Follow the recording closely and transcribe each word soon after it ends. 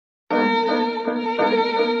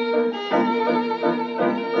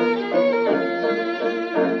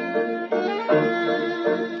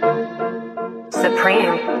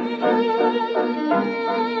dream.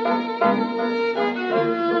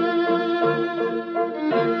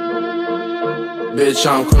 Bitch,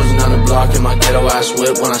 I'm cruising down the block in my ghetto ass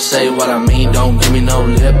whip. When I say what I mean, don't give me no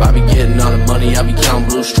lip. I be getting all the money, I be counting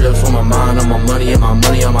blue strips. With my mind on my money and my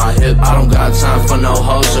money on my hip. I don't got time for no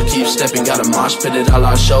hoes, so keep stepping. Got a mosh pit at all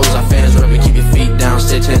our shows. Our fans rapping, keep your feet down,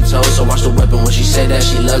 stay 10 toes. So watch the weapon when she say that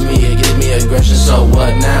she loves me, it gives me aggression. So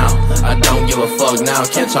what now? I don't give a fuck now.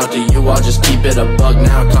 Can't talk to you, I'll just keep it a bug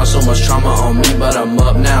now. Cause so much trauma on me, but I'm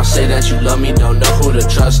up now. Say that you love me, don't know who to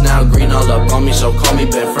trust now. Green all up on me, so call me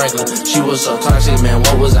Ben Franklin. She was so toxic, man,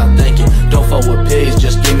 what was I thinking? Don't fuck with pigs,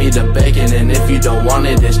 just give me the bacon. And if you don't want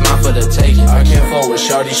it, it's mine for the taking. I can't fuck with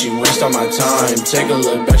shawty, she waste all my time. Take a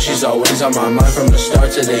look back, she's always on my mind. From the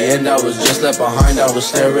start to the end, I was just left behind. I was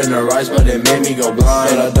staring her eyes, but it made me go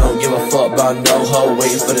blind. But I don't give a fuck about no hoe.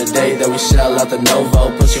 Waiting for the day that we sell out the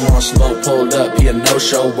Novo. Pussy want smoke, pulled up, he a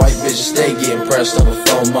no-show. White bitches stay getting pressed over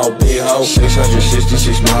FOMO, big hoe.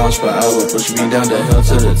 666 miles per hour, push me down the hill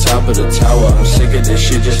to the top of the tower. I'm sick of this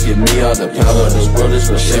shit, just give me all the power. This world is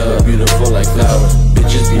for sick, but beautiful like flowers.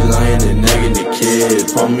 Bitches be lying and nagging the kid.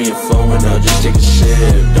 Pour me a phone and I'll just take a sip.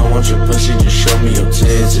 Don't want your pussy, just show me your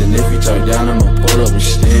tits. And if you talk down, I'ma pull up with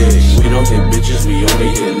sticks. We don't hit bitches, we only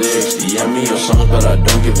hit licks. DM me your songs, but I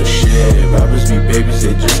don't give a shit. Rappers be babies,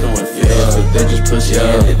 they just going fast. But they just pussy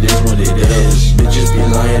and it is what it is. Bitches be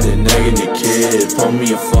lying and nagging the kid. Pour me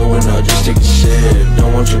a phone and I'll just take a sip.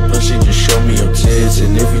 Don't want your pussy, just show me your tits.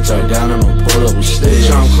 And if you talk down, I'ma pull up with sticks.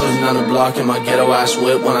 I'm cruising down the block in my ghetto ass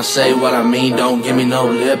whip. When I say what I mean, don't give me no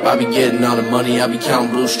lip. I be getting all the money, I be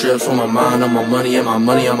counting blue strips. With my mind on my money and my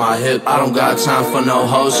money on my hip. I don't got time for no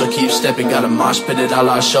hoes, so keep stepping. Got a mosh pit at all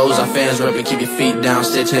our shows. Our fans rapping, keep your feet down,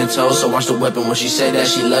 stay 10 toes. So watch the weapon when she say that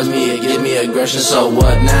she loves me, it gives me aggression. So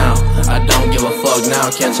what now? I don't give a fuck now.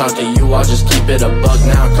 Can't talk to you, I'll just keep it a bug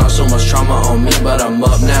now. Cause so much trauma on me, but I'm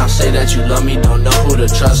up now. Say that you love me, don't know who to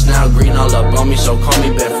trust now. Green all up on me, so call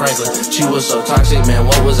me Ben Franklin. She was so toxic, man,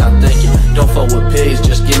 what was I thinking? Don't fuck with pigs,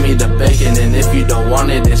 just give me the bacon. And if you don't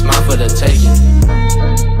want it, it's mine for the taking.